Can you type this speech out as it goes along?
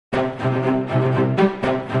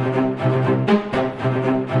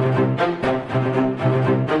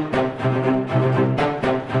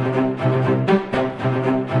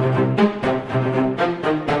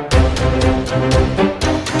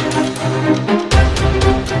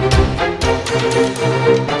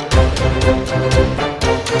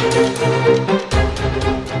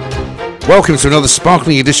Welcome to another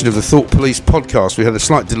sparkling edition of the Thought Police podcast. We had a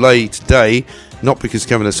slight delay today, not because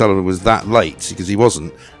Kevin O'Sullivan was that late, because he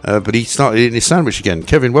wasn't, but he started eating his sandwich again.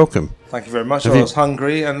 Kevin, welcome. Thank you very much. I was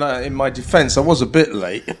hungry, and in my defence, I was a bit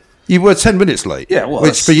late. You were 10 minutes late. Yeah, well,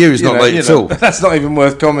 which for you is not late at all. That's not even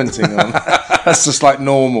worth commenting on. That's just like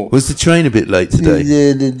normal. Was the train a bit late today?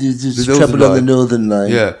 Yeah, there's trouble on the Northern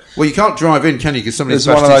Line. Yeah. Well, you can't drive in, can you? Because somebody's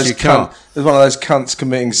There's bashed into your car. There's one of those cunts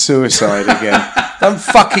committing suicide again. Don't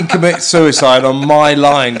fucking commit suicide on my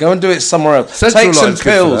line. Go and do it somewhere else. Central Take some line's good for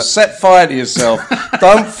that. pills. Set fire to yourself.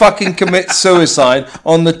 Don't fucking commit suicide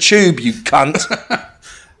on the tube, you cunt.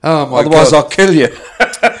 Oh, my Otherwise, God. I'll kill you.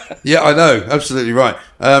 Yeah, I know. Absolutely right.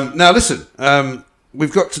 Now, listen.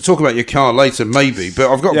 We've got to talk about your car later, maybe, but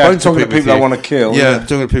I've got bone talking to people I want to kill. Yeah,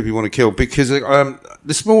 talking to people you want to kill, because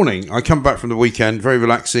this morning I come back from the weekend, very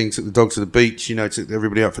relaxing, took the dog to the beach, took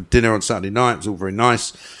everybody out for dinner on Saturday night. It was all very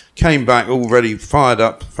nice. Came back already fired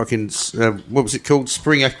up, fucking, what was it called?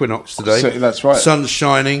 Spring equinox today. That's right. Sun's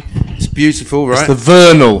shining. It's beautiful, right? It's the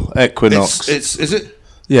vernal equinox. Is it?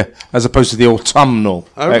 Yeah, as opposed to the autumnal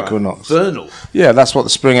equinox. Vernal. Yeah, that's what the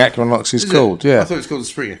spring equinox is called. Yeah, I thought it was called the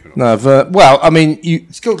spring equinox. No, well, I mean,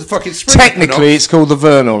 it's called the fucking spring technically equinox. it's called the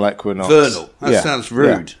vernal equinox. Vernal. That Yeah. sounds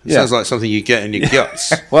rude. Yeah. It sounds like something you get in your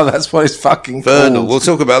guts. Well, that's what it's fucking Vernal. called. We'll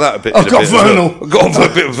talk about that a bit. I've got vernal. I've got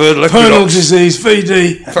a bit of vernal Vernal equinox. disease,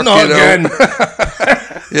 VD. Fucking Not hell. again.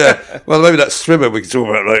 Yeah. Well, maybe that swimmer we can talk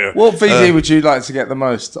about later. What VD would you like to get the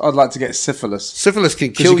most? I'd like to get syphilis. Syphilis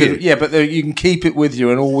can kill you. Yeah, but you can keep it with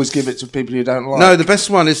you and always give it to people you don't like. No, the best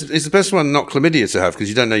one is the best one not chlamydia to have, because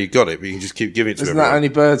you don't know you got it, but you can just keep giving it to Isn't everyone. that only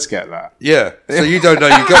birds get that? Yeah. So you don't know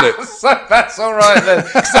you got it. So that's all right then.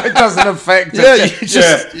 So it doesn't affect it. Yeah, you're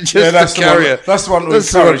just that's the carrier. That's the one to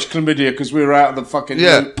That's the encourage chlamydia because we were out of the fucking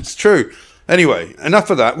Yeah, loop. it's true. Anyway, enough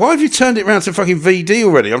of that. Why have you turned it round to fucking VD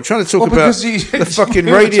already? I'm trying to talk about the fucking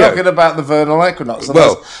you were radio. talking about the vernal equinox. And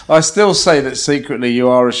Well- I still say that secretly you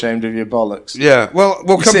are ashamed of your bollocks. Yeah, well,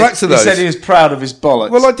 we'll come back to He those. said he was proud of his bollocks.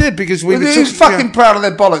 Well, I did, because we were He was talking... fucking proud of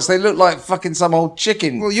their bollocks. They look like fucking some old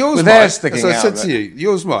chicken Well, yours with might, hair sticking as I out said of to it. you.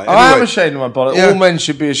 Yours might. I am Anyway, ashamed of my bollocks. Yeah. All men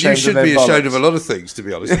should be ashamed you should of their be bollocks. ashamed of a lot of things, to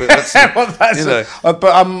be honest. But that's, But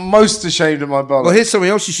I'm most ashamed of my bollocks. well, here's something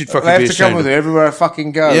else you should fucking They have be to come ashamed with of. you everywhere I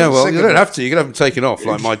fucking go. Yeah, well, Sick you of don't it. have to. You can have them taken off,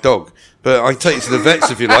 like my dog. But I can take you to the vets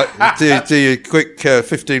if you like. Do your quick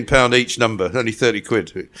 £15 each number, only 30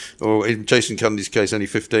 quid. Or in Jason Cundy's case, only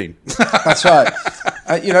 15. That's right.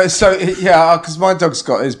 Because my dog's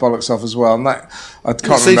got his bollocks off as well, and that I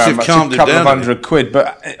can't seems to remember have how much, calmed a him couple down of a bit. £100.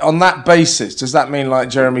 But on that basis, does that mean like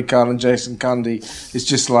Jeremy Kyle and Jason Cundy is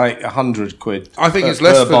just like £100? I think it's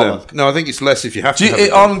less per for them. bollock? No, I think it's less if you have Do to.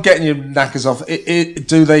 you, on getting your knackers off,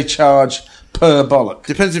 do they charge per bollock?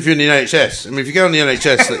 Depends if you're in the NHS. I mean, if you go on the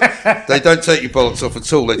NHS, they don't take your bollocks off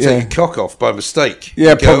at all. They take Yeah. your cock off by mistake. Yeah,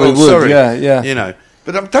 You go, probably "Oh, would. sorry." Yeah.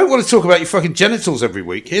 But I don't want to talk about your fucking genitals every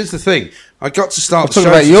week. Here's the thing. I got to start I'm the talking show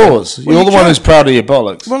about to- yours. Well, You're the you one can. who's proud of your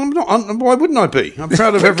bollocks. Well, I'm not. Why wouldn't I be? I'm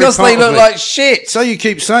proud of every Because part they of look me. like shit. So you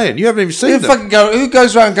keep saying. You haven't even seen them. Who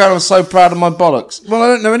goes around going, I'm so proud of my bollocks? Well, I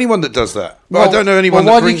don't know anyone that does that. Well, I don't know anyone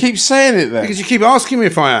Well, that why do you keep saying it then? Because you keep asking me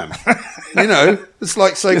if I am. It's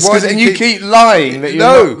like saying, It's why 'cause- do and you keep lying that you're,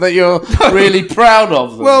 No. that you're really proud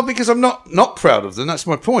of them. Well, because I'm not proud of them. That's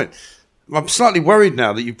my point. I'm slightly worried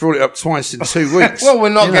now that you brought it up twice in 2 weeks. Well, we're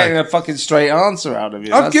not You know. getting a fucking straight answer out of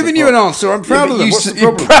you. I've given you an answer. I'm proud of them. What's the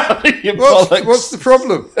You're problem? proud of your bollocks. What's the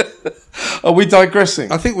problem? Are we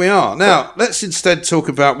digressing? I think we are. Now, let's instead talk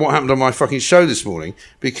about what happened on my fucking show this morning,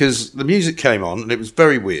 because the music came on and it was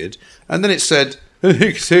very weird. And then it said,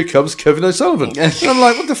 here comes Kevin O'Sullivan. And I'm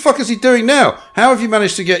like, what the fuck is he doing now? How have you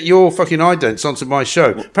managed to get your fucking idents onto my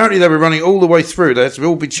show? Apparently they were running all the way through. They had to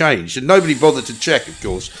all be changed. And nobody bothered to check, of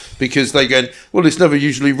course, because they go, well, it's never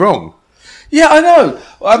usually wrong. Yeah, I know.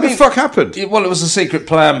 What the fuck happened? Well, it was a secret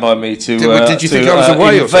plan by me to Did you think I was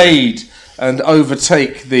away or something? invade and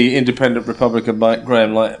overtake the independent Republic of Mike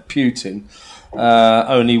Graham like Putin,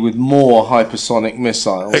 only with more hypersonic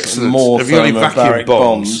missiles, Excellent. and more Have you got any vacuum thermobaric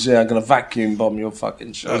bombs? Yeah, I'm going to vacuum bomb your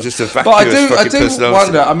fucking show. Oh, just a But I vacuous do fucking personality.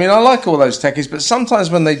 wonder. I mean, I like all those techies, but sometimes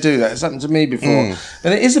when they do that, it's happened to me before, Hmm.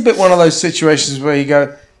 and it is a bit one of those situations where you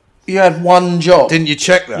go, you had one job. Didn't you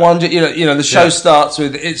check that? The show Yeah. starts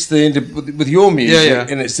with with your music, Yeah.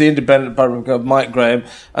 and it's the Independent Republic of Mike Graham,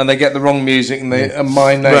 and they get the wrong music and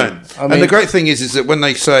my name. Right. I mean, And the great thing is that when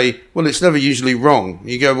they say, well, it's never usually wrong,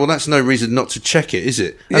 you go, well, that's no reason not to check it, is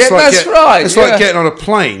it? Yeah, that's right, It's yeah. like getting on a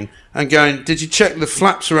plane and going, did you check the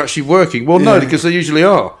flaps are actually working? Well, no, Yeah. because they usually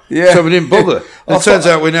are. Yeah. So we didn't bother. I It turns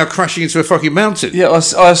out we're now crashing into a fucking mountain. Yeah,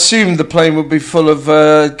 I assumed the plane would be full of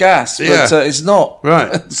gas, but Yeah. it's not.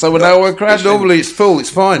 Right. So now we're crashing. Normally it's full, it's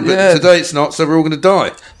fine, but Yeah. today it's not, so we're all going to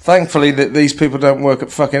die. Thankfully, that these people don't work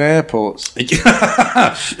at fucking airports.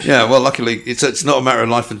 Yeah, well, luckily, it's not a matter of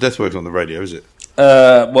life and death working on the radio, is it?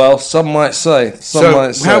 Well, some might say.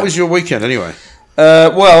 How was your weekend anyway?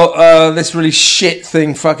 This really shit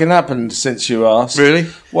thing fucking happened since you asked. Really?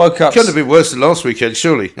 Woke up. Couldn't have been worse than last weekend,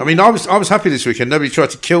 surely. I mean, I was happy this weekend. Nobody tried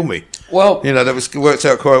to kill me. Well, You know, that worked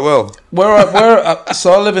out quite well.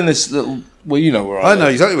 so I live in this little. Well, you know where I live. I know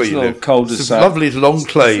exactly where It's you a little live. cul-de-sac. It's a lovely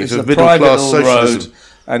enclave It's of a middle private class little socialism. road,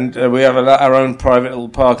 and we have our own private little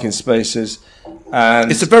parking spaces. And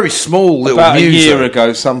It's a very small little about a news year zone.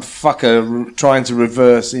 ago, some fucker trying to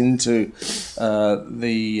reverse into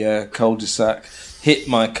the cul-de-sac hit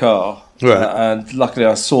my car. Right. And luckily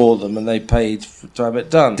I saw them and they paid to have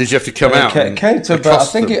it done. Did you have to come And out? It came to and about.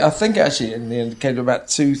 accost them? I think actually in the end it came to about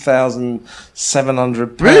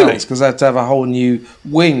 £2,700 Really? because I had to have a whole new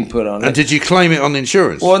wing put on And it. did you claim it on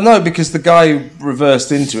insurance? Well, no, because the guy who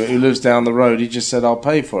reversed into it, who lives down the road, he just said, "I'll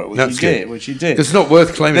pay for it," which That's he good. did. Which he did. It's not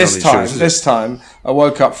worth claiming on insurance, is it? This time, I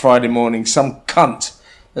woke up Friday morning. Some cunt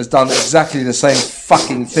has done exactly the same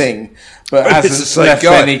fucking thing, but It's the hasn't same left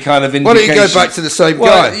guy. any kind of Why indication. don't you go back to the same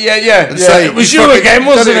Well, guy? yeah. And say, it was you fucking again, done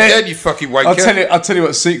wasn't it? Again, you fucking wanker. I'll tell you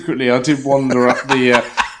what. Secretly, I did wander up the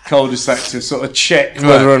cul-de-sac to sort of check Right.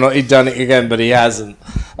 whether or not he'd done it again, but he hasn't.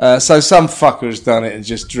 So some fucker has done it and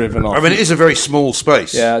just driven off. I mean, it is a very small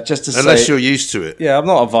space. Yeah, just to Unless say, you're used to it. yeah, I'm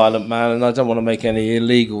not a violent man, and I don't want to make any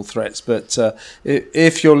illegal threats. But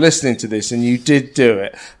if you're listening to this and you did do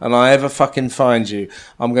it, and I ever fucking find you,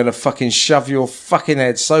 I'm going to fucking shove your fucking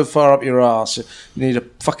head so far up your ass, you need a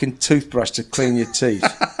fucking toothbrush to clean your teeth.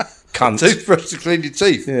 Cunt. Toothbrush to clean your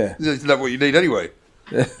teeth. Yeah. Isn't that what you need anyway?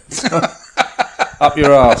 Up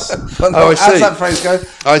your ass. Oh, I see. How's that phrase go?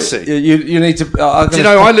 I see. You need to. Do you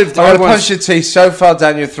know, I lived- I I'm going to once- punch your teeth so far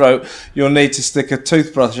down your throat, you'll need to stick a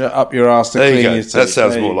toothbrush up your ass to There you clean go. your teeth. That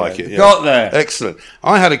sounds There more you like go. it. Yeah. Got there. Excellent.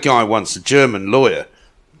 I had a guy once, a German lawyer,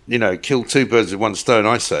 killed two birds with one stone,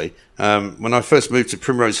 I say. When I first moved to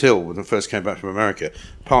Primrose Hill, when I first came back from America,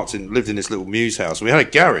 lived in this little mews house. We had a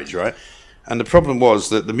garage, right? And the problem was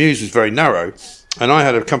that the mews was very narrow, and I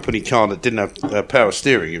had a company car that didn't have power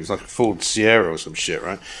steering. It was like a Ford Sierra or some shit,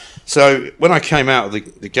 right? So when I came out of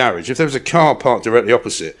the garage, if there was a car parked directly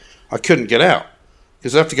opposite, I couldn't get out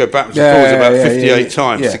because I have to go backwards and forwards about 58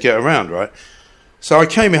 times to get around, right? So I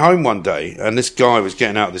came home one day, and this guy was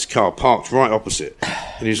getting out of this car, parked right opposite,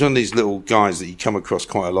 and he was one of these little guys that you come across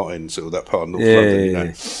quite a lot in sort of that part of North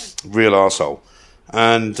London, real arsehole.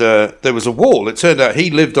 And there was a wall. It turned out he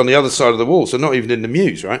lived on the other side of the wall, so not even in the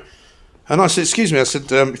mews, right? And I said, "Excuse me," I said,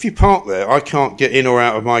 "if you park there, I can't get in or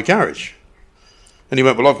out of my garage." And he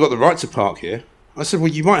went, "Well, I've got the right to park here." I said, "Well,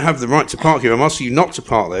 you might have the right to park here. I'm asking you not to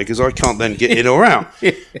park there because I can't then get in or out.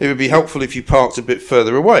 It would be helpful if you parked a bit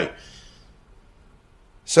further away."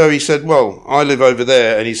 So he said, "Well, I live over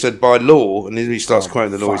there," and he said, "By law," and then he starts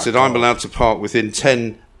quoting the law. He said, "I'm allowed to park within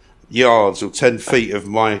 10 yards or 10 feet of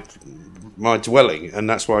my dwelling, and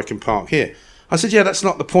that's why I can park here." I said, "Yeah, that's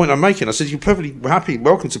not the point I'm making." I said, "You're perfectly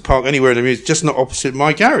welcome to park anywhere in the mews, just not opposite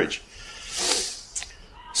my garage."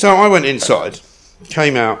 So I went inside,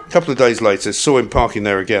 came out, a couple of days later, saw him parking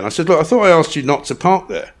there again. I said, "Look, I thought I asked you not to park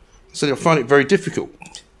there." I said, "I find it very difficult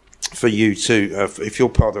for you to, if you're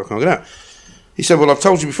parked there, I can't get out." He said, "Well, I've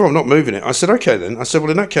told you before, I'm not moving it." I said, "Okay then." I said, "Well,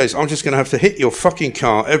 in that case, I'm just going to have to hit your fucking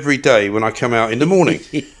car every day when I come out in the morning.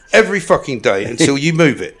 Every fucking day until you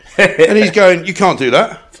move it." And he's going, "You can't do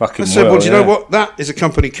that." Fucking I said, well, "Well, do you know yeah. what? That is a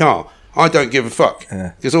company car. I don't give a fuck.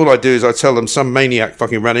 Because all I do is I tell them some maniac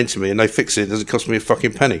fucking ran into me and they fix it. It doesn't cost me a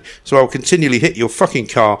fucking penny. So I'll continually hit your fucking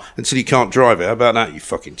car until you can't drive it. How about that, you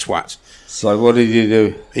fucking twat?" So what did you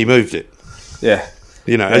do? He moved it. Yeah.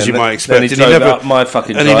 As you might expect. Then he And drove up my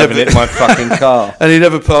fucking and he drive and never- hit my fucking car. And he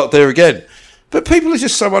never parked there again. But people are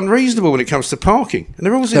just so unreasonable when it comes to parking. And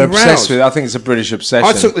they're always They're in rows. obsessed with it. I think it's a British obsession.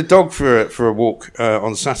 I took the dog for a walk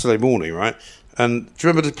on Saturday morning, right? And do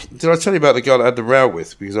you remember, did I tell you about the guy that I had the row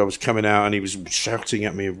with? Because I was coming out and he was shouting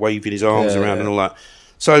at me and waving his arms around and all that.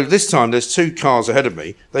 So this time there's two cars ahead of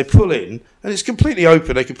me. They pull in and it's completely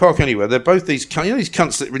open. They can park anywhere. They're both these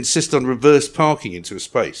cunts that insist on reverse parking into a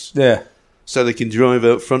space. Yeah. So they can drive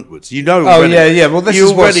out frontwards. You know. Oh already, yeah. Well, this you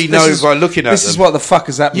is already know by looking at this them. is what the fuck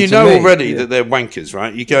has happened. You to know me. already that they're wankers,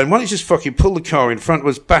 right? You're going, why don't you just fucking pull the car in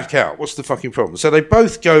frontwards, back out? What's the fucking problem? So they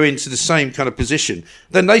both go into the same kind of position.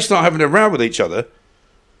 Then they start having a row with each other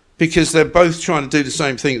because they're both trying to do the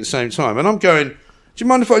same thing at the same time. And I'm going, do Do you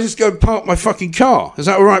mind if I just go and park my fucking car? Is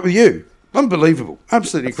that all right with you? Unbelievable.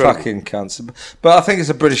 Absolutely incredible. Fucking cunts. But I think it's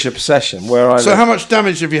a British obsession where I So live. how much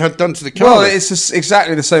damage have you had done to the car? Well, then? it's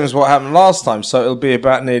exactly the same as what happened last time, so it'll be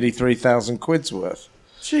about nearly 3,000 quid's worth.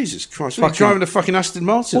 Jesus Christ. What, are you driving a fucking Aston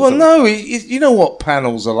Martin? Well, no, you know what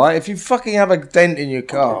panels are like. If you fucking have a dent in your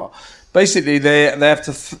car, basically they have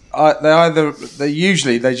to.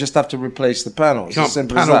 They just have to replace the panel. It's Can't as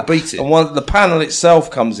simple panel as that. beat it. And the panel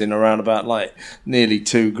itself comes in around about like nearly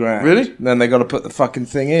 $2,000. Really? And then they got to put the fucking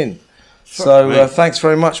thing in. Fuck So me. thanks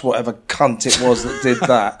very much, whatever cunt it was that did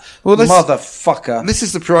that. Well, motherfucker. This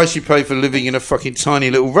is the price you pay for living in a fucking tiny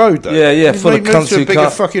little road, though. Yeah, full of Maybe move cunts to a who bigger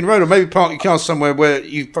can't- fucking road, or maybe park your car somewhere where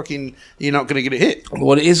you're not going to get it hit.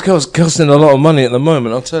 Well, it is costing a lot of money at the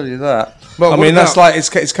moment. I'll tell you that. Well, I what mean, that's about- like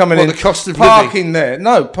it's coming what, in. the cost of parking there.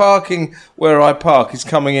 No, parking where I park is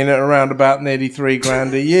coming in at around about nearly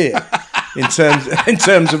 $3,000 a year in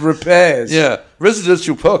terms of repairs. Yeah,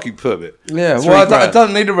 residential parking permit. Yeah. $3,000. Well, I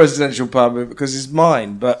don't need a residential permit because it's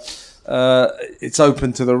mine, but it's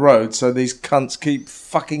open to the road, so these cunts keep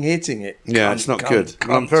fucking hitting it. Yeah, it's not good.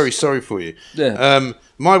 I'm very sorry for you. Yeah.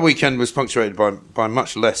 My weekend was punctuated by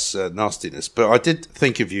much less nastiness, but I did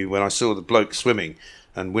think of you when I saw the bloke swimming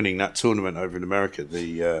and winning that tournament over in America.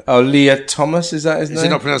 The Leah Thomas, is that his is name? it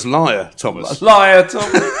not pronounced Liar Thomas? Liar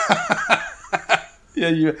Thomas.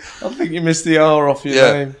 Yeah, I think you missed the R off your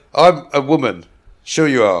Yeah, name. I'm a woman. Sure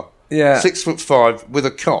you are. Yeah. 6'5" with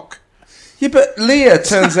a cock. Yeah, but Leah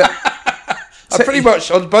turns out. I pretty much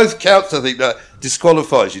on both counts. I think that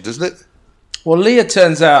disqualifies you, doesn't it? Well, Leah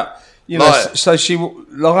turns out, Liar. so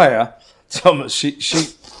Liar Thomas.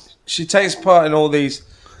 She takes part in all these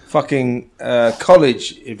fucking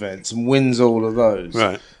college events and wins all of those.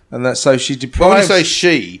 Right. And that so she But when deprives. I say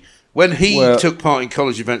she, when he Well- took part in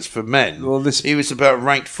college events for men, Well, he was about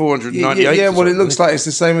ranked 498. yeah, or well, it something. looks like it's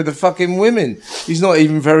the same with the fucking women. He's not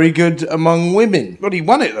even very good among women. Well, he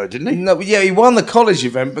won it though, didn't he? No, yeah, he won the college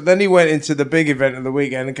event, but then he went into the big event of the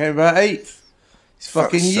weekend and came about 8th. He's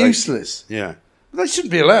fucking Fuck's sake. useless. Yeah. They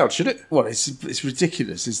shouldn't be allowed, should it? Well, it's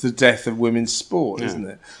ridiculous. It's the death of women's sport, Yeah. isn't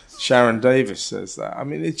it? Sharon Davis says that. I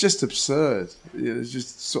mean, it's just absurd. It's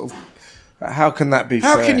just sort of. How can that be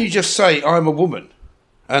How fair? can you just say I'm a woman,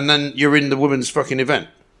 and then you're in the women's fucking event?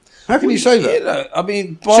 How can you say that? You know, I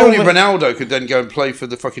mean, Surely Baldwin- Ronaldo could then go and play for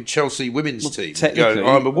the fucking Chelsea women's team. And technically, go,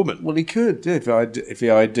 I'm a woman. Well, he could if he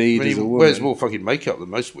ID'd I mean, as he a woman. wears more fucking makeup than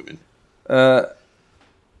most women.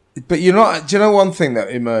 But you're not. Do you know one thing that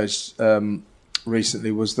emerged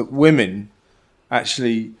recently was that women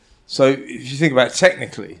actually. So if you think about it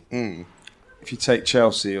technically, if you take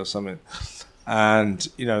Chelsea or something, and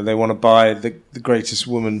they want to buy the greatest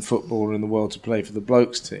woman footballer in the world to play for the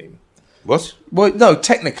blokes team. What? Well, no,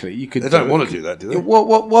 technically you could. They don't want to do that, do they?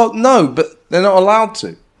 Well, no, but they're not allowed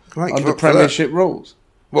to Great, under fuck for Premiership rules.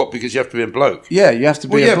 What? Because you have to be a bloke. Yeah, you have to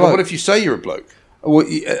be Well, a yeah, bloke. but what if you say you're a bloke? Well,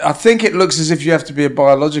 I think it looks as if you have to be a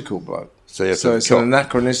biological bloke. So you have to have a it's cock. an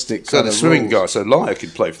anachronistic. So kind the of swimming rules. guy, so Liar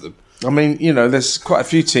could play for them. I mean, there's quite a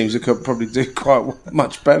few teams that could probably do quite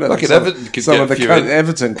much better. Look than at Everton could some get of a the few in.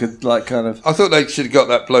 Everton could kind of. I thought they should have got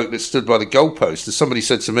that bloke that stood by the goalpost. As somebody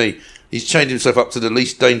said to me, he's chained himself up to the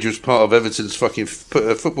least dangerous part of Everton's fucking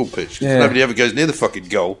football pitch. 'Cause Yeah. nobody ever goes near the fucking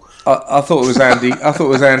goal. I thought it was Andy. I thought it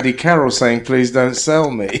was Andy Carroll saying, "Please don't sell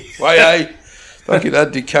me." Hey, fucking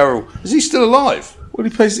Andy Carroll. Is he still alive? Well, he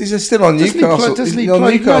plays. He's still on Doesn't Newcastle. Doesn't he He's on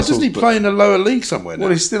play? No, Newcastle's doesn't he books. play in a lower league somewhere now?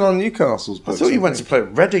 Well, he's still on Newcastle's I books. thought he went think. to play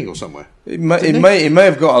at Reading or somewhere. He may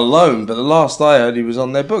have got a loan, but the last I heard, he was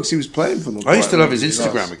on their books. He was playing for them. I used to quite love his regularly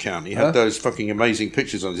Instagram last. account. He Huh? had those fucking amazing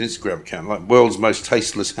pictures on his Instagram account, like world's most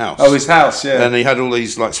tasteless house. Oh, his house, yeah. And he had all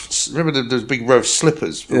these, like, remember those big row of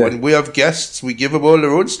slippers? For Yeah. when we have guests, we give them all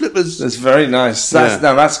their own slippers. That's very nice.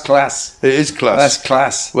 That's class. It is class. That's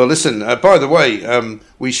class. Well, listen, by the way,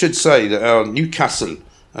 we should say that our Newcastle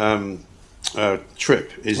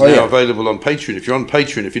trip is now available on Patreon. If you're on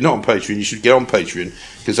Patreon, if you're not on Patreon, you should get on Patreon,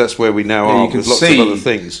 because that's where we now are you can with lots see of other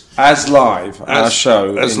things. As live, our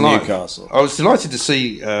show in live. Newcastle. I was delighted to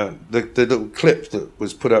see the little clip that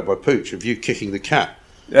was put out by Pooch of you kicking the cat.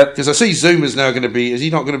 Yep. Because I see Zuma's now going to be, is he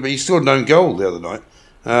not going to be, he scored an own goal the other night.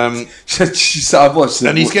 I watched it.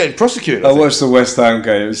 And he's getting prosecuted. I watched the West Ham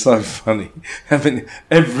game. It was so funny. I mean,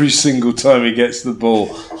 every single time he gets the ball,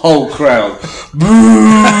 whole crowd.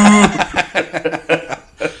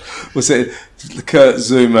 Was it Kurt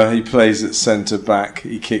Zuma? He plays at centre back.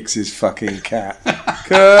 He kicks his fucking cat.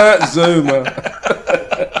 Kurt Zuma.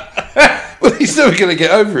 Well, he's never going to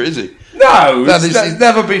get over it, is he? No, That it's is-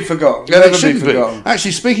 never be forgotten. Yeah, Never it be shouldn't be. forgotten.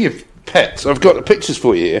 Actually, speaking of pets. I've got the pictures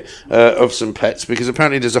for you here of some pets, because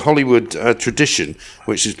apparently there's a Hollywood tradition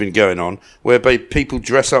which has been going on where people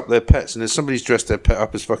dress up their pets, and there's somebody's dressed their pet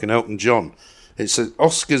up as fucking Elton John. It's an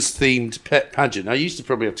Oscars-themed pet pageant. Now, you used to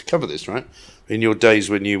probably have to cover this, right? In your days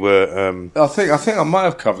when you were... I think I might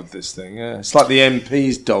have covered this thing, yeah. It's like the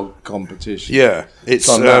MP's dog competition. Yeah. It's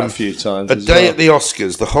done that a few times. A day at the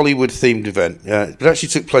Oscars, the Hollywood-themed event. It actually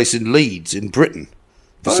took place in Leeds, in Britain,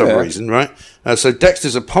 for some reason, right? So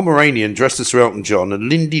Dexter's a Pomeranian dressed as Sir Elton John, and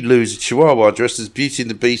Lindy Lou's a Chihuahua dressed as Beauty and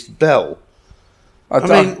the Beast Belle. I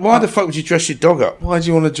mean, why the fuck would you dress your dog up? Why do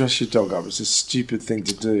you want to dress your dog up? It's a stupid thing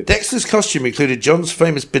to do. Dexter's costume included John's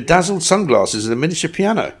famous bedazzled sunglasses and a miniature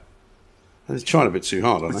piano. And they're trying a bit too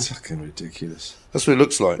hard, aren't they? It's fucking ridiculous. That's what it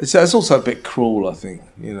looks like. It's also a bit cruel, I think.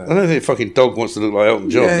 You know, I don't think a fucking dog wants to look like Elton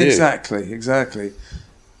John. Yeah, do you? exactly.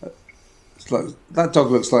 It's like that dog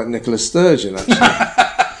looks like Nicola Sturgeon, actually,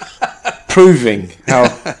 proving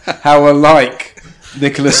how alike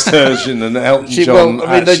Nicola Sturgeon and Elton John. Well,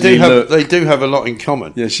 I mean, they do have a lot in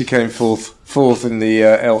common. Yeah, she came fourth in the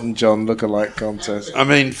Elton John lookalike contest. I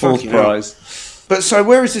mean, fourth prize. But so,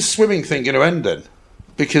 where is this swimming thing going to end then?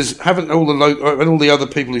 Because haven't all the other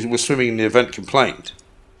people who were swimming in the event complained?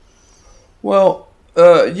 Well,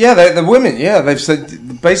 the women. Yeah, they've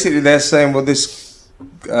said basically they're saying, well, this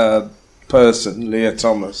person, Leah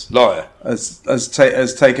Thomas, liar, has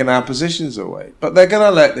taken our positions away. But they're going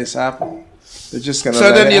to let this happen. They're just going to.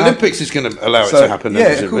 So then the Olympics is going to allow it to happen. Yeah,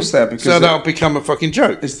 of course they are. Because so that'll become a fucking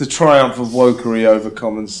joke. It's the triumph of wokery over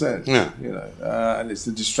common sense. Yeah, you know, and it's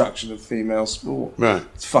the destruction of female sport. Right,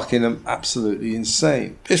 it's fucking absolutely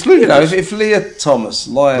insane. It's ludicrous. You know, if Leah Thomas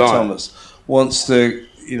wants to,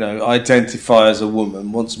 you know, identify as a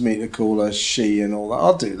woman, wants me to call her she and all that,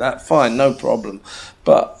 I'll do that. Fine, no problem.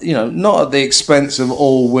 But you know, not at the expense of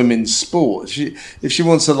all women's sport. If she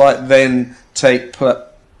wants to then take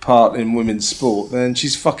part in women's sport, then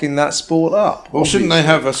she's fucking that sport up. Well, shouldn't they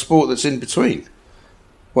have a sport that's in between?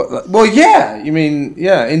 Well, yeah. You mean,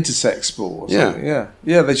 intersex sport? Or something.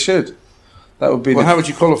 Yeah, they should. That would be. Well, how would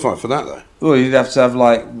you qualify for that though? Well, you'd have to have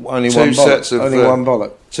only one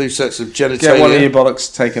bollock. 2 sets of genitalia. Get one of your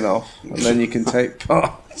bollocks taken off, and then you can take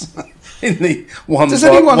part in the one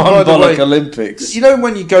bollock Olympics. You know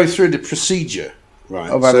when you go through the procedure. Right.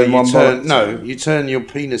 So you turn your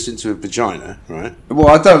penis into a vagina, right? Well,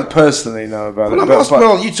 I don't personally know about it.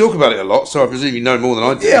 Well, you talk about it a lot, so I presume you know more than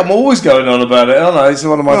I do. Yeah, I'm always going on about it, aren't I? It's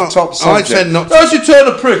one of my top subjects. I tend not to. As you turn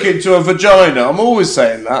a prick into a vagina, I'm always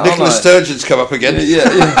saying that. Nicola Sturgeon's come up again.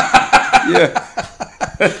 Yeah.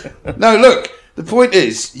 No, look, the point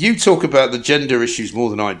is, you talk about the gender issues more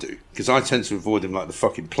than I do, because I tend to avoid them like the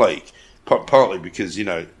fucking plague, partly because, you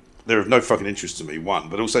know, they're of no fucking interest to me, one,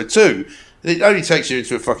 but also two, it only takes you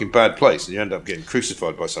into a fucking bad place and you end up getting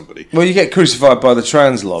crucified by somebody. Well, you get crucified by the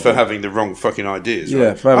trans lobby. For having the wrong fucking ideas,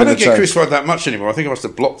 right? Yeah, I don't get crucified that much anymore. I think I must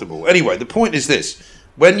have blocked them all. Anyway, the point is this.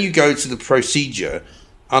 When you go to the procedure,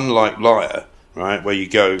 unlike liar, right, where you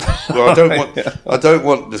go, well, I don't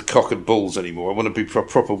want the cock and balls anymore. I want to be a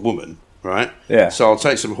proper woman, right? Yeah. So I'll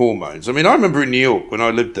take some hormones. I mean, I remember in New York when I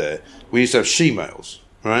lived there, we used to have she-males,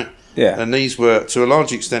 right? Yeah. And these were, to a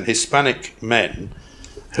large extent, Hispanic men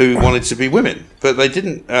who wanted to be women, but they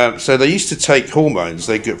didn't. So they used to take hormones.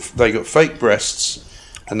 They got fake breasts,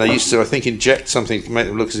 and they used to, I think, inject something to make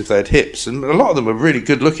them look as if they had hips. And a lot of them were really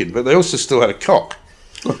good looking, but they also still had a cock.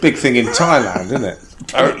 A big thing in Thailand, isn't it?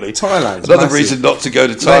 Apparently, Thailand's another massive. reason not to go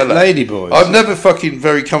to Thailand. Ladyboys. I'm never fucking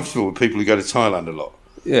very comfortable with people who go to Thailand a lot.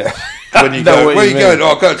 Yeah. When you go, where you going? Oh,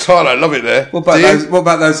 I'll go to Thailand. Love it there. What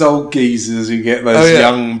about those old geezers who get those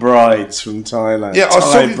young brides from Thailand? Yeah, I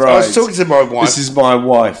was talking to my wife. This is my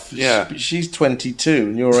wife. Yeah. She's 22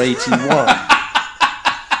 and you're 81.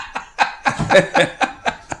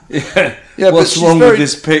 Yeah. What's wrong with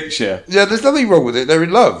this picture? Yeah, there's nothing wrong with it. They're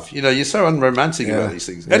in love. You know, you're so unromantic about these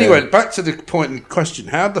things. Anyway, back to the point in question.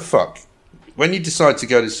 How the fuck, when you decide to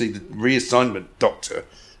go to see the reassignment doctor,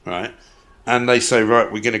 right, and they say,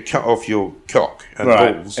 right, we're going to cut off your cock and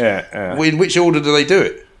balls, in which order do they do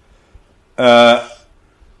it?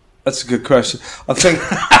 That's a good question. I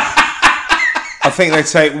think they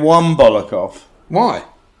take one bollock off. Why?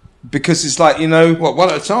 Because it's like, you know... What,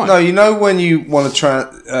 one at a time? No, you know when you want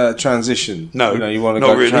to transition? No. You know, you want to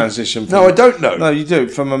go really. Transition from... No, I don't know. No, you do.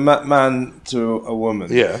 From a man to a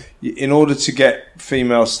woman. Yeah. In order to get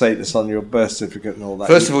female status on your birth certificate and all that.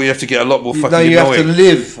 First of all, you have to get a lot more fucking annoying. You have to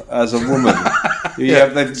live as a woman.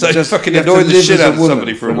 You so fucking annoy the shit out of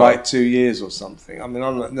somebody for like 2 years or something. I mean,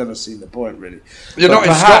 I've never seen the point, really. You're not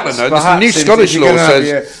in Scotland, though. The new Scottish law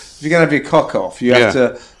says... if you're going to have your cock off, you have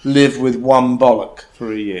to live with one bollock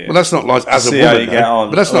for a year. Well, that's not like as a see woman. how you get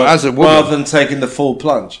on. But that's not as a woman. Rather than taking the full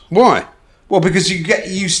plunge. Why? Well, because you get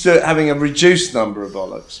used to having a reduced number of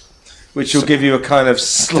bollocks, which will give you a kind of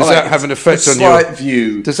slight, does that have an effect on your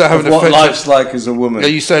view? Does that have of an what effect life's like as a woman? Are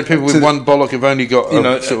you saying people with one bollock have only got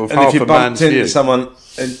sort of and half if you a man's bumped into view? someone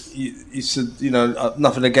and you said,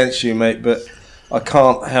 nothing against you, mate, but I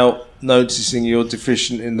can't help noticing you're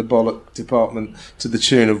deficient in the bollock department to the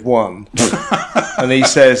tune of 1. And he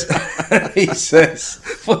says,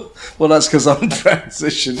 well, that's because I'm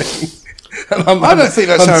transitioning. And I don't think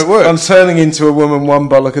that's how it works. I'm turning into a woman one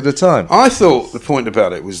bollock at a time. I thought the point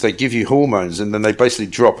about it was they give you hormones and then they basically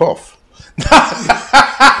drop off.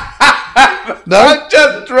 Don't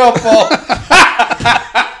just drop off.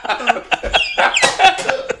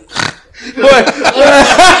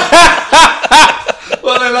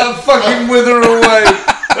 Well, they like fucking wither away.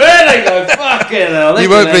 There they go. Fucking hell. You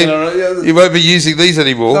won't be using these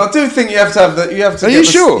anymore. No, I do think you have to have that. You have to. Are you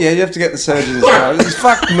sure? Yeah, you have to get the surgeons.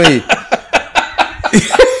 Fuck me.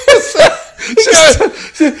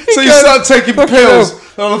 So you start taking pills,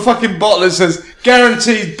 and on the fucking bottle it says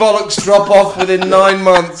guaranteed bollocks drop off within 9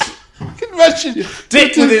 months. Can you imagine?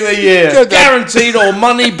 Dick within a year, guaranteed or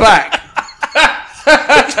money back.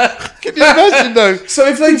 Can you imagine though? So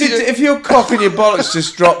if your cock and your bollocks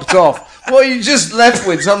just dropped off, what are you just left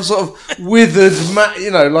with? Some sort of withered, like.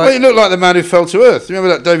 Well, you look like the man who fell to earth. Remember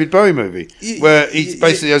that David Bowie movie where he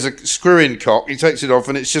basically has a screw-in cock. He takes it off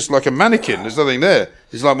and it's just like a mannequin. There's nothing there.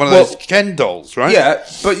 It's like one of those Ken dolls, right? Yeah,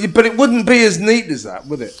 but it wouldn't be as neat as that,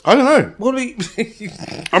 would it? I don't know. Well,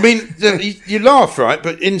 I mean, you laugh, right?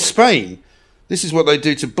 But in Spain, this is what they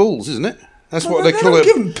do to bulls, isn't it? That's what they call it.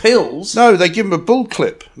 Give them pills. No, they give them a bull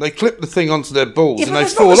clip. They clip the thing onto their balls and they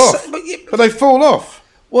fall off. But they fall off.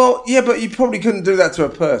 Well, yeah, but you probably couldn't do that to a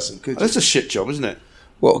person, could you? That's a shit job, isn't it?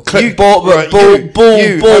 Well, bull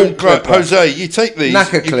clipper. Jose, you take these,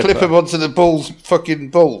 Knacker you clip them onto the bull's fucking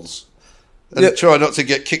balls, and try not to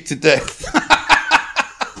get kicked to death.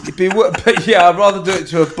 But yeah, I'd rather do it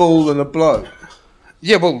to a bull than a bloke.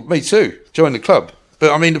 Yeah, well, me too. Join the club.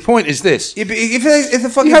 But I mean, the point is this: if the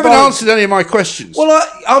fucking you haven't answered any of my questions. Well,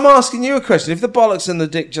 I'm asking you a question. If the bollocks and the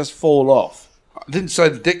dick just fall off, I didn't say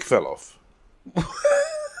the dick fell off.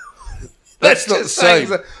 That's not the same.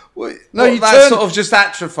 That sort of just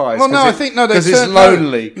attrifies. Well, no, I think they because it's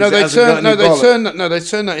lonely. They turn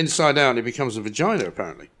that inside out and it becomes a vagina.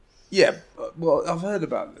 Apparently. Yeah, well, I've heard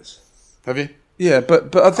about this. Have you? Yeah,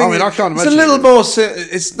 but I think I can't imagine it's a little more.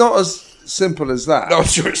 It's not as simple as that. No, I'm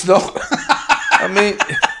sure it's not. I mean.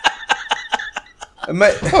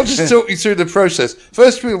 I'll just talk you through the process.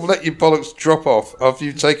 First, we'll let your bollocks drop off after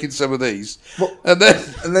you've taken some of these, and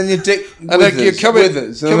then your dick and then you come in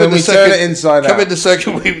the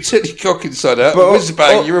second week, we turn your cock inside out. But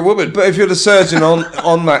bang, you're a woman. But if you're the surgeon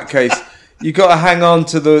on that case, you got to hang on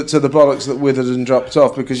to the bollocks that withered and dropped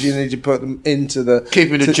off because you need to put them into the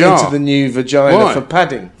jar into the new vagina. Why? for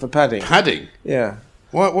padding. Padding. Yeah.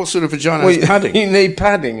 What sort of vagina has padding? You need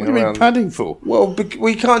padding. What do you mean padding for? Well,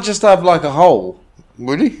 we can't just have like a hole.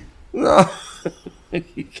 Really? No. You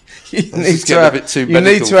need to have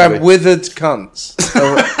withered cunts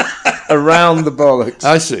around the bollocks.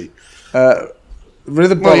 I see.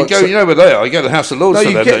 Withered bollocks. You know where they are. You go to the House of Lords. No,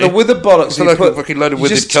 you get the withered bollocks. You put a fucking load of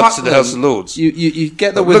withered cunts in the House of Lords. You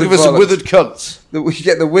get the withered bollocks. Look for some withered cunts. You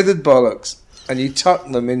get the withered bollocks and you tuck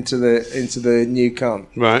them into the new cunt.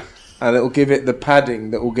 Right. And it will give it the padding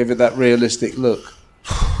that will give it that realistic look.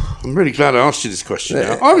 I'm really glad I asked you this question.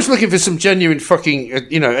 Yeah. Now. I was looking for some genuine fucking,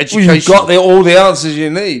 education. Well, you've got all the answers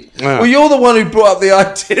you need. Yeah. Well, you're the one who brought up the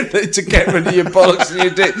idea that to get rid of your bollocks and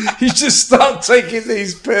your dick, you just start taking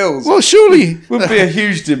these pills. Well, surely would be a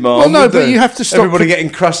huge demand. Well, no, but you have to stop everybody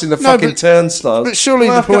getting crushed in the fucking turnstiles. But surely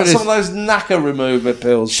the point is some of those knacker remover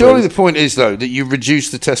pills. Surely the point is though that you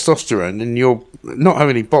reduce the testosterone and you're not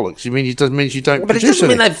having any bollocks. You mean it means you don't. But it doesn't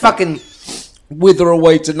mean they fucking wither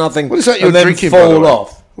away to nothing. What is that you're drinking? Fall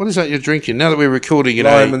off. What is that you're drinking? Now that we're recording in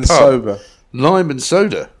Lime and sober. Lime and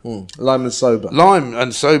soda. Lime and sober. Lime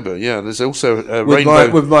and sober. Yeah, there's also a with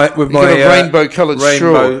rainbow. With my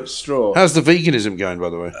rainbow-coloured straw. How's the veganism going, by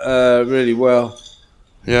the way? Really well.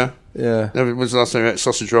 Yeah. Yeah. When was the last time you ate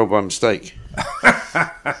sausage roll by mistake?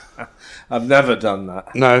 I've never done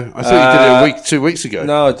that. No, I thought you did it 2 weeks ago.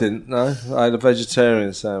 No, I didn't. No, I had a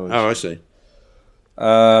vegetarian sandwich. Oh, I see.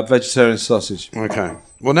 Vegetarian sausage. Okay.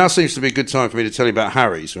 Well, now seems to be a good time for me to tell you about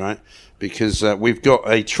Harry's, right? Because we've got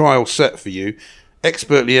a trial set for you.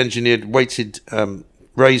 Expertly engineered weighted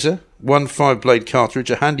razor, 1 5-blade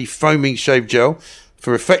cartridge, a handy foaming shave gel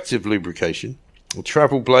for effective lubrication, a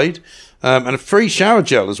travel blade, and a free shower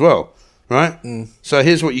gel as well. right? So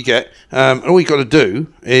here's what you get. All you got to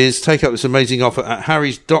do is take up this amazing offer at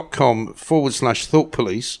harrys.com/thought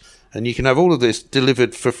police, and you can have all of this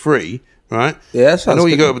delivered for free, right? Yeah, sounds and all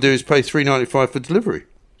you good. got to do is pay $3.95 for delivery.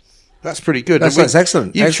 That's pretty good. That's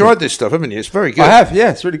excellent. You've Excellent. tried this stuff, haven't you? It's very good. I have, yeah,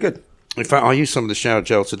 it's really good. In fact, I used some of the shower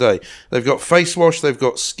gel today. They've got face wash, they've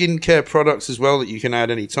got skincare products as well that you can add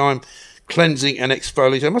any time, cleansing and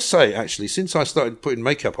exfoliating. I must say, actually, since I started putting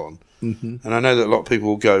makeup on, and I know that a lot of people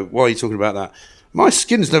will go, why are you talking about that? My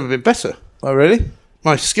skin's never been better. Oh, really?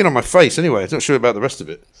 My skin on my face, anyway. I'm not sure about the rest of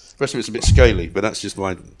it. The rest of it's a bit scaly, but that's just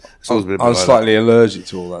my... It's always been a bit I'm like slightly allergic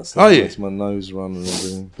to all that stuff. Are you? Makes my nose run and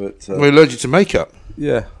everything. But that. We're allergic to makeup,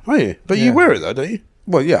 yeah. are you? But Yeah. you wear it, though, don't you?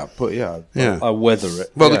 Well, yeah, but yeah, Yeah. I weather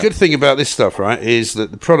it. Well, yeah. the good thing about this stuff, right, is that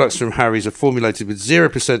the products from Harry's are formulated with 0%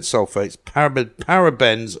 sulfates,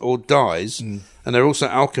 parabens, or dyes, and they're also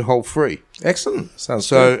alcohol-free. Excellent. Sounds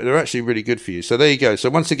So good. they're actually really good for you. So there you go. So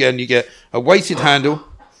once again, you get a weighted handle,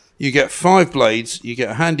 you get 5 blades, you get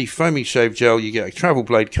a handy foaming shave gel, you get a travel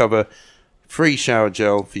blade cover, free shower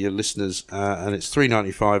gel for your listeners, and it's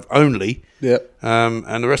 $3.95 only. Yep.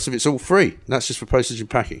 And the rest of it's all free. And that's just for postage and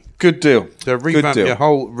packing. Good deal. So revamp deal. your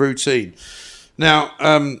whole routine. Now,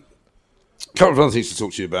 a couple of other things to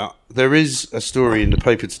talk to you about. There is a story in the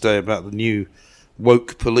paper today about the new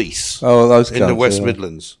woke police Oh, those in the cunts, West yeah.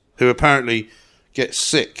 Midlands who apparently get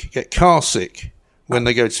car sick when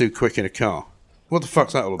they go too quick in a car. What the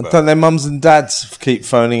fuck's that all about? Don't their mums and dads keep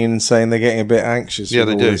phoning in and saying they're getting a bit anxious? Yeah,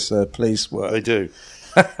 with they all do. This, police work. They do.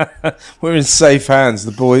 We're in safe hands.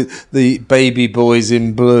 The baby boys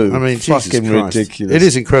in blue. I mean, fucking Jesus Christ. ridiculous. It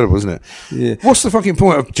is incredible, isn't it? Yeah. What's the fucking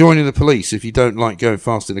point of joining the police if you don't like going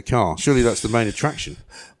fast in a car? Surely that's the main attraction.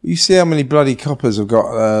 You see how many bloody coppers have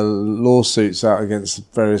got lawsuits out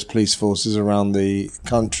against various police forces around the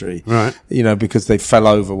country, Right. You know, because they fell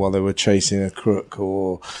over while they were chasing a crook,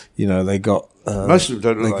 or you know, they got Most of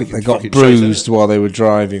them don't look like they they got fucking bruised while they were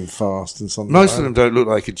driving fast and something. Most like of them don't look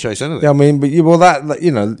like they could chase anything. Yeah, I mean, but that you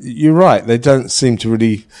know, you're right. They don't seem to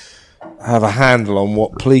really have a handle on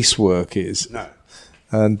what police work is, No.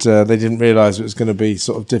 and they didn't realise it was going to be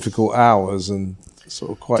sort of difficult hours and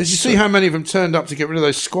sort of quite. Did you see how many of them turned up to get rid of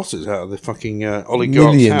those squatters out of the fucking oligarch's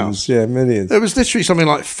millions? house? Yeah, millions. There was literally something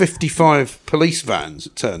like 55 police vans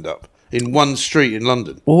that turned up in one street in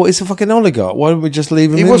London. Well, it's a fucking oligarch. Why don't we just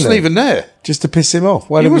leave him? He in wasn't there? even there. Just to piss him off.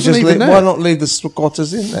 Why He don't we wasn't just even there. why not leave the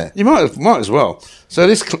squatters in there? You might as well. So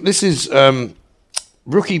this is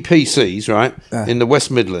rookie PCs, right, in the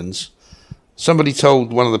West Midlands. Somebody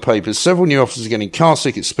told one of the papers, several new officers are getting car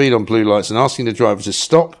sick at speed on blue lights and asking the driver to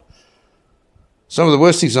stop. Some of the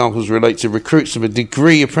worst examples relate to recruits from a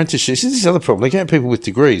degree apprenticeship. This is the other problem. They get people with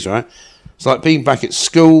degrees, right? It's like being back at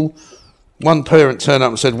school. One parent turned up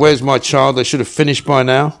and said, "Where's my child? They should have finished by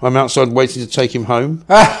now. I'm outside waiting to take him home."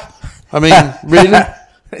 I mean, really?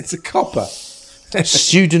 It's a copper.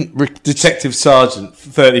 Student Detective Sergeant,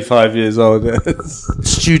 35 years old.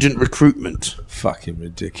 student recruitment. Fucking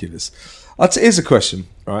ridiculous. Here's a question,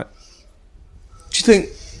 right? Do you think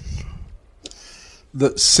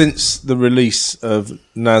that since the release of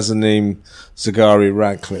Nazanin Zaghari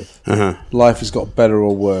Radcliffe, life has got better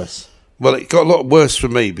or worse? Well, it got a lot worse for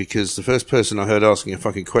me because the first person I heard asking a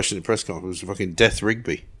fucking question at press conference was fucking Death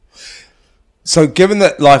Rigby. So, given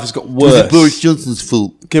that life has got worse, Johnson's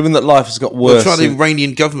fault. given that life has got Well, worse try the since,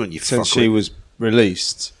 Iranian government, you since fuckwit. she was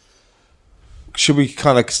released, should we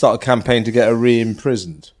kind of start a campaign to get her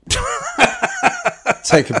re-imprisoned?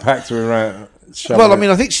 Take her back to Iran. Well, I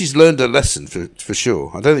mean, I think she's learned her lesson for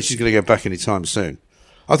sure. I don't think she's going to go back anytime soon.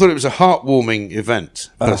 I thought it was a heartwarming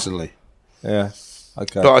event, personally. Yeah.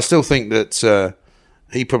 Okay. But I still think that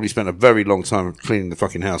he probably spent a very long time cleaning the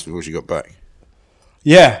fucking house before she got back.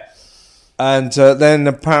 Yeah. And then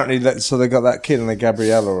apparently, so they got that kid on a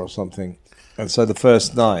Gabriella or something. And so the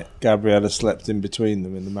first night, Gabriella slept in between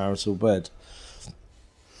them in the marital bed.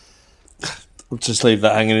 I'll just leave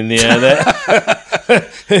that hanging in the air there.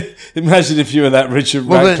 Imagine if you were that Richard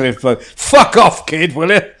Radcliffe bloke. Fuck off, kid, will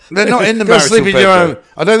you? They're not in the Go marital sleep in bed, your though. own.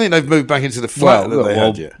 I don't think they've moved back into the flat that they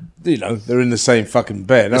had yet. You know, they're in the same fucking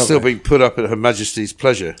bed, They're aren't still they? being put up at Her Majesty's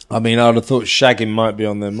pleasure. I mean, I would have thought shagging might be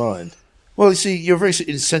on their mind. Well, you see, you're very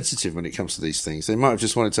insensitive when it comes to these things. They might have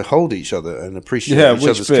just wanted to hold each other and appreciate each which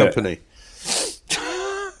other's bit? company.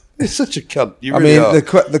 It's such a cunt. You I really mean, are.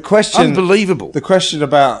 the question... Unbelievable. The question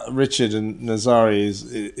about Richard and Nazari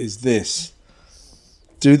is this.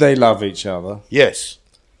 Do they love each other? Yes.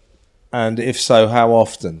 And if so, how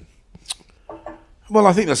often? Well,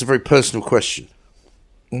 I think that's a very personal question.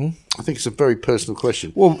 I think it's a very personal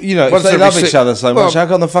question. Well, you know, if Once they every love six- each other so well- much, how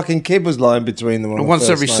come the fucking kid was lying between them on the Once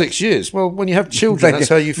first every night? 6 years. Well, when you have children, that's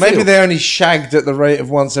how you feel. Maybe they only shagged at the rate of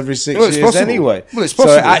once every 6 Well, it's years possible. anyway. Well, it's So it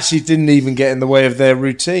possible. actually didn't even get in the way of their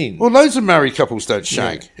routine. Well, loads of married couples don't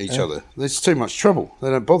shag each other. There's too much trouble. They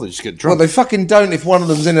don't bother. Just get Well, drunk. they fucking don't if one of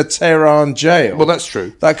them's in a Tehran jail. Well, that's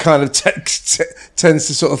true. That kind of tends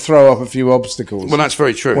to sort of throw up a few obstacles Well, that's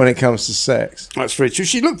very true. when it comes to sex. That's very true.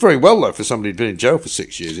 She looked very well, though, for somebody who'd been in jail for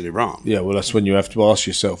 6 years in Iran. Yeah, well, that's when you have to ask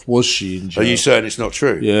yourself, was she in jail? Are you saying it's not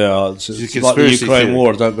true? Yeah, it's a like the conspiracy Ukraine theory.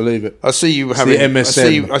 war. I don't believe it. I see you It's having. the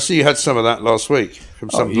MSM. I see you had some of that last week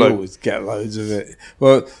from some You bloke. always get loads of it.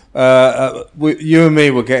 Well, you and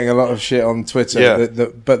me were getting a lot of shit on Twitter, Yeah.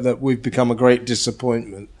 but that we've become a great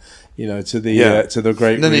disappointment. You know, to the Yeah.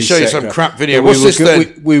 great. And then they show you reset. some crap video. But What's were this good,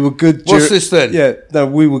 then? We were good. What's this then? Yeah, no,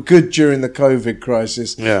 we were good during the COVID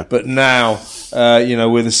crisis. Yeah. But now,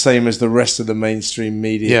 we're the same as the rest of the mainstream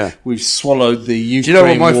media. Yeah. We've swallowed the Ukraine you know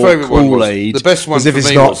what my war favourite one was? Kool-Aid The best one as if for it's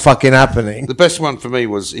me not was- fucking happening. The best one for me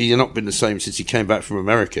was he's not been the same since he came back from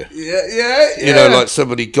America. Yeah. You know, like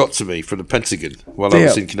somebody got to me from the Pentagon while I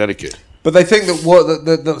was Yeah. in Connecticut. But they think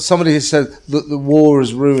that somebody has said that the war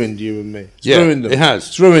has ruined you and me. It's ruined them. It has.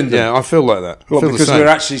 It's ruined them. Yeah, I feel like that. I Well, feel the because same. we're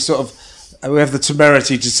actually sort of we have the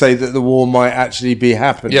temerity to say that the war might actually be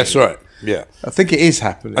happening. Yes, right. Yeah, I think it is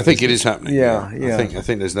happening. I think it is happening. Yeah, yeah. I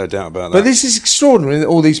think there's no doubt about that. But this is extraordinary that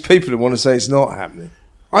all these people who want to say it's not happening.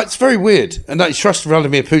 It's very weird, and they trust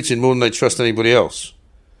Vladimir Putin more than they trust anybody else.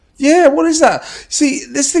 Yeah, what is that? See,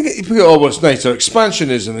 this thing, people go, well, it's NATO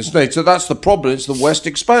expansionism. It's NATO, that's the problem. It's the West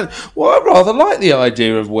expand. Well, I rather like the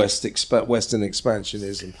idea of Western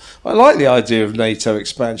expansionism. I like the idea of NATO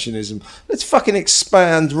expansionism. Let's fucking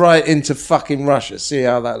expand right into fucking Russia. See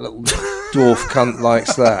how that little dwarf cunt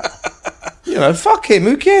likes that. You know, fuck him.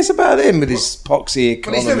 Who cares about him with his poxy economy?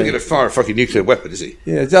 But he's never going to fire a fucking nuclear weapon, is he?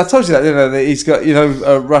 Yeah, I told you that, didn't I? That he's got,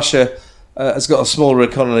 Russia has got a smaller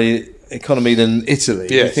economy than Italy.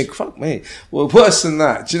 Yes. You think, fuck me. Well, worse than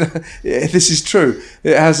that. Do you know, this is true.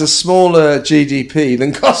 It has a smaller GDP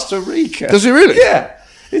than Costa Rica. Does it really? Yeah.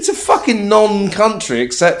 It's a fucking non-country,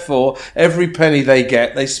 except for every penny they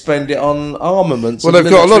get, they spend it on armaments. Well, and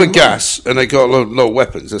they've got a lot of military money. gas, and they've got a lot of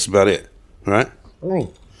weapons. That's about it, right?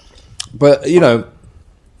 But,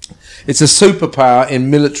 it's a superpower in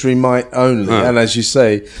military might only, and as you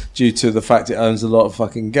say, due to the fact it owns a lot of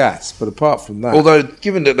fucking gas. But apart from that... Although,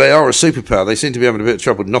 given that they are a superpower, they seem to be having a bit of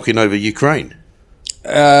trouble knocking over Ukraine.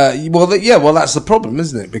 well, that's the problem,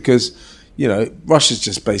 isn't it? Because, Russia's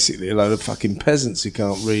just basically a load of fucking peasants who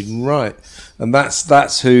can't read and write. And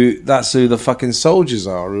that's who the fucking soldiers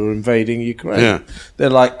are who are invading Ukraine. Yeah. They're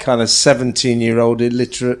like kind of 17-year-old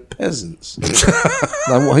illiterate peasants. And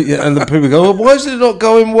the people go, well, why is it not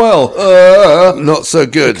going well? Not so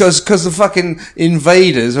good. Because the fucking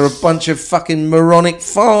invaders are a bunch of fucking moronic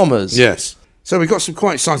farmers. Yes. So we've got some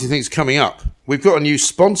quite exciting things coming up. We've got a new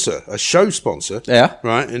sponsor, a show sponsor. Yeah.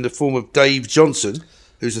 Right, in the form of Dave Johnson,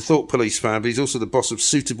 who's a Thought Police fan, but he's also the boss of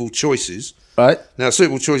Suitable Choices. Right. Now,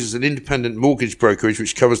 Suitable Choices is an independent mortgage brokerage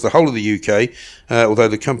which covers the whole of the UK, although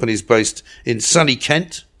the company is based in sunny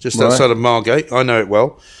Kent, just Right. outside of Margate. I know it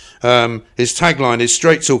well. His tagline is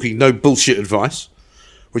straight talking, no bullshit advice,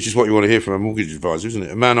 which is what you want to hear from a mortgage advisor, isn't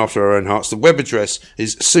it? A man after our own hearts. The web address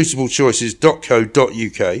is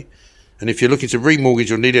suitablechoices.co.uk. And if you're looking to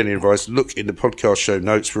remortgage or need any advice, look in the podcast show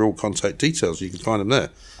notes for all contact details. You can find them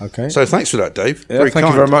there. Okay. So thanks for that, Dave. Yeah, thank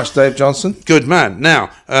you very much, Dave Johnson. Good man.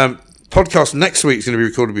 Now, podcast next week is going to be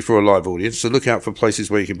recorded before a live audience, so look out for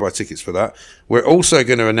places where you can buy tickets for that. We're also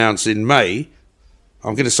going to announce in May,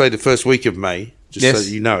 I'm going to say the first week of May, just so that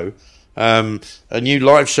you know, a new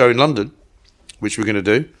live show in London, which we're going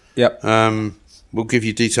to do. Yep. We'll give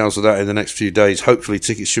you details of that in the next few days. Hopefully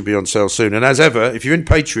tickets should be on sale soon. And as ever, if you're in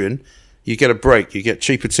Patreon, you get a break. You get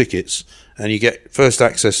cheaper tickets and you get first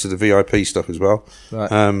access to the VIP stuff as well.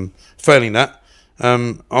 Right. Failing that,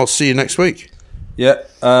 I'll see you next week. Yeah.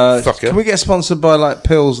 Fucker. Can we get sponsored by like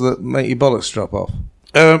pills that make your bollocks drop off?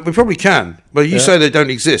 We probably can, but you say they don't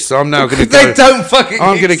exist. So I'm now going to go. They don't fucking.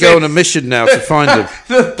 I'm going to go on a mission now to find them.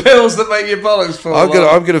 The pills that make your bollocks fall I'm off.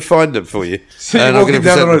 going to find them for you. So you're And I'm walking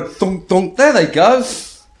gonna down the present road. Dunk, dunk. There they go.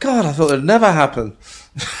 God, I thought it'd never happen.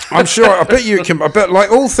 I'm sure. I bet you it can. I bet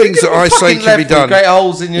like all things that I say Fucking can be left with done. Great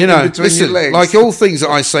holes in your, You know, in between listen. your legs. Like all things that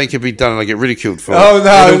I say can be done, and I get ridiculed for. Oh,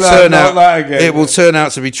 no, it'll no, turn not out, that again. It will turn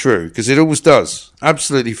out to be true because it always does.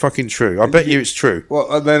 Absolutely fucking true. I bet you it's true.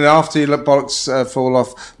 Well, and then after your bollocks fall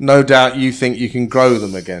off, no doubt you think you can grow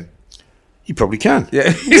them again. You probably can.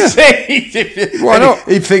 Yeah. Why not?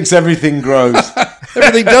 He thinks everything grows.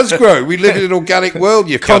 Everything does grow. We live in an organic world,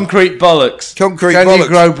 you cunt. Concrete bollocks. Concrete Can bollocks. you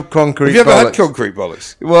grow concrete Have you ever bollocks? had concrete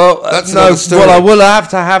bollocks? Well, That's no. another story. Well, I will have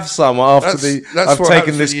to have some after I've what taken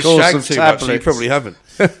happens this when you course shag of too much, so you tablets. probably haven't.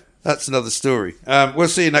 That's another story. We'll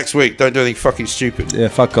see you next week. Don't do anything fucking stupid. Yeah,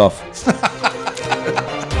 fuck off.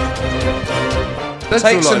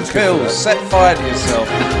 Take some pills. Set fire to yourself.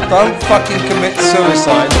 Don't fucking commit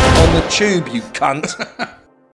suicide on the tube, you cunt.